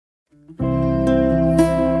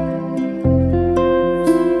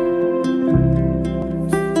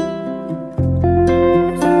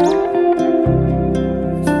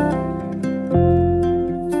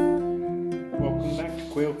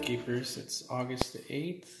August the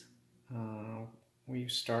 8th.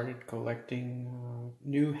 We've started collecting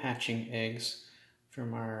new hatching eggs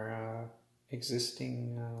from our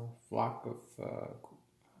existing flock of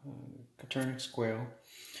Coturnix quail.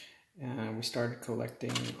 And we started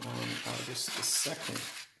collecting on August the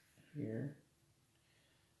 2nd here.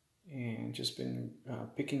 And just been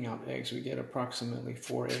picking out eggs. We get approximately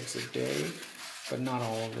 4 eggs a day, but not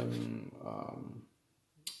all of them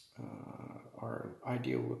are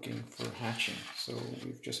ideal looking for hatching. So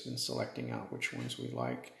we've just been selecting out which ones we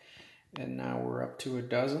like, and now we're up to a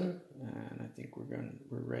dozen. And I think we're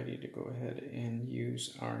ready to go ahead and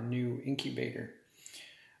use our new incubator.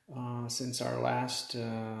 Since our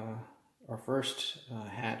first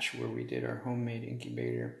hatch where we did our homemade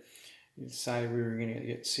incubator, we decided we were going to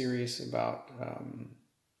get serious about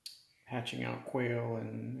hatching out quail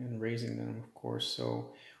and raising them, of course.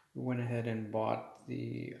 So we went ahead and bought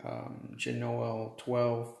the Quail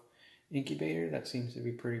 12 incubator. That seems to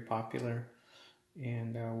be pretty popular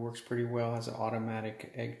and works pretty well as an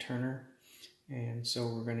automatic egg turner. And so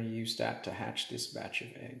we're going to use that to hatch this batch of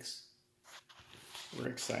eggs. We're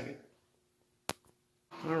excited.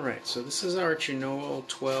 Alright, so this is our Quail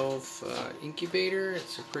 12 incubator.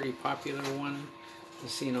 It's a pretty popular one. I've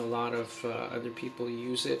seen a lot of other people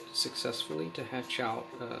use it successfully to hatch out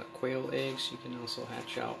quail eggs. You can also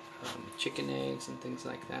hatch out chicken eggs and things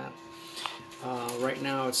like that. Right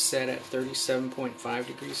now it's set at 37.5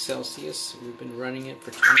 degrees Celsius. We've been running it for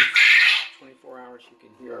 24 hours. You can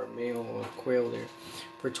hear our male quail there.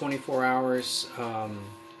 For 24 hours,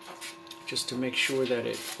 just to make sure that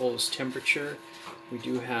it holds temperature. We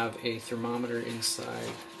do have a thermometer inside.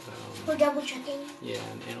 We're double checking. Yeah,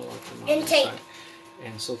 an analog thermometer inside.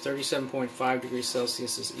 And so 37.5 degrees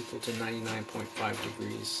Celsius is equal to 99.5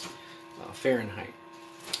 degrees Fahrenheit.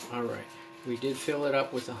 All right, we did fill it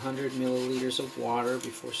up with 100 milliliters of water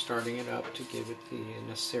before starting it up to give it the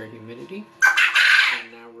necessary humidity.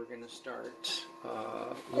 And now we're going to start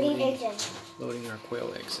loading our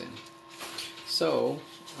quail eggs in. So,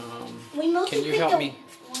 can you help me?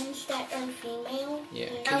 Ones that are female. Yeah.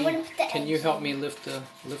 Can you help me lift the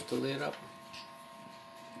lid up?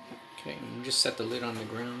 Okay, and just set the lid on the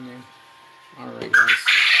ground there. Alright guys,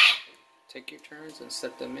 take your turns and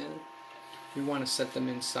set them in. You want to set them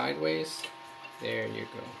in sideways. There you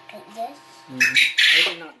go. Like this?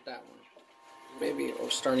 Maybe not that one. Maybe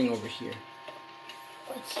starting over here.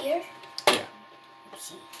 Like here? Yeah.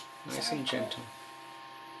 Nice and gentle.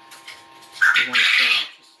 You want to turn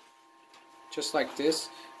just like this,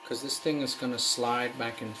 because this thing is going to slide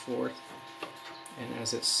back and forth. And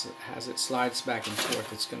as it slides back and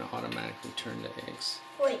forth, it's going to automatically turn the eggs.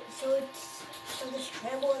 Wait, so the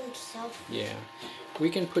scramble in itself? Yeah. We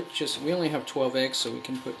can put we only have 12 eggs, so we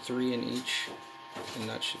can put 3 in each, and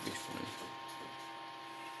that should be fine.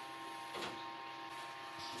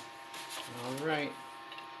 Alright.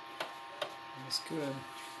 That's good.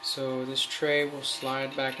 So this tray will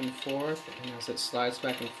slide back and forth, and as it slides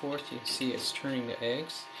back and forth, you can see it's turning the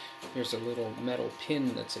eggs. There's a little metal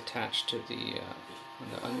pin that's attached to the on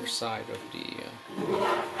the underside of the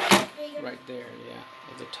right there, yeah,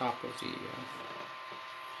 at the top of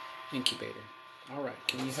the incubator. All right,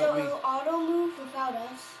 can you help me? So it'll auto move without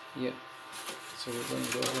us. Yep. So we're going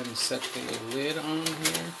to go ahead and set the lid on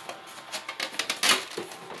here.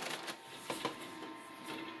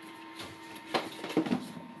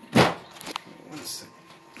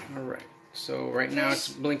 Alright, so right now it's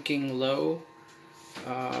blinking low,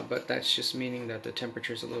 but that's just meaning that the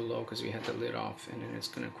temperature is a little low because we had the lid off, and then it's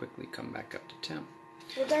going to quickly come back up to temp.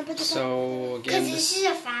 So again, because this is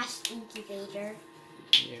a fast incubator.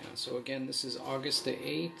 Yeah, so again, this is August the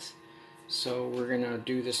 8th. So we're going to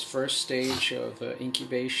do this first stage of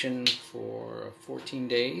incubation for 14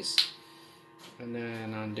 days. And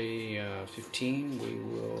then on day 15, we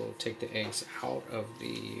will take the eggs out of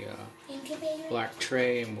the black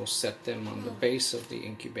tray, and we'll set them on the base of the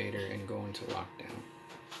incubator and go into lockdown.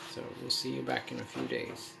 So we'll see you back in a few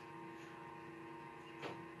days.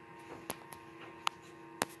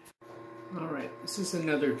 Alright, this is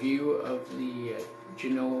another view of the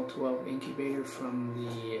Quail 12 incubator from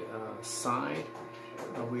the side.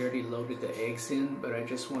 We already loaded the eggs in, but I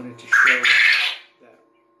just wanted to show that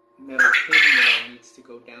metal pin there needs to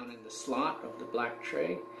go down in the slot of the black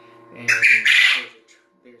tray, and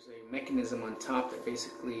there's a mechanism on top that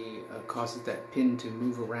basically causes that pin to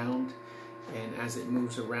move around, and as it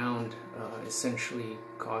moves around, essentially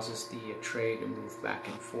causes the tray to move back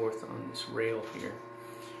and forth on this rail here.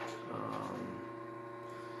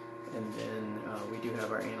 And then we do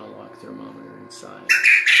have our analog thermometer inside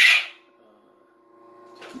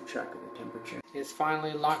to keep track of the temperature. It's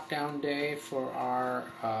finally lockdown day for our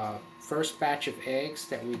first batch of eggs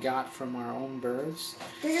that we got from our own birds.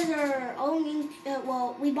 This is our own,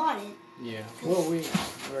 well, we bought it. Yeah, well, we've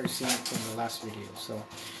already seen it from the last video. So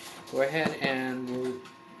go ahead and we'll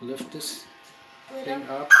lift this thing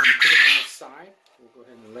up and put it on the side. We'll go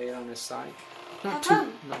ahead and lay it on the side. Not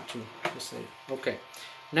too, just lay it. Okay,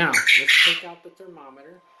 now let's take out the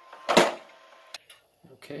thermometer.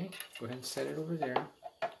 Okay, go ahead and set it over there.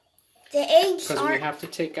 The eggs because we have to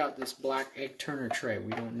take out this black egg turner tray.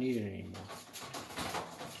 We don't need it anymore.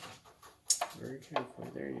 Very careful.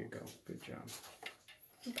 There you go. Good job.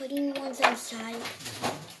 I'm putting ones inside.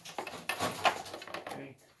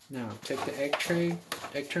 Okay. Now take the egg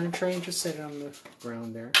turner tray, and just set it on the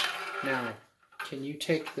ground there. Now, can you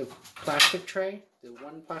take the plastic tray, the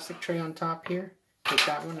one plastic tray on top here? Take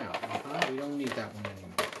that one out. We don't need that one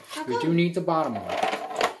anymore. We do need the bottom one.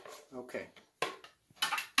 Okay.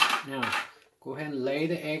 Now, go ahead and lay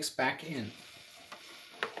the eggs back in.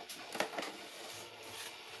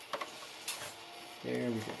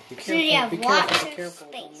 There we go. Be careful, be careful, be careful.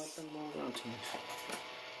 Don't let them roll around too much.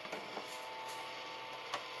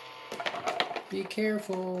 Be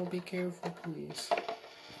careful, please.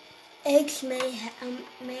 Eggs may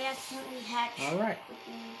accidentally hatch. All right.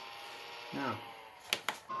 Now,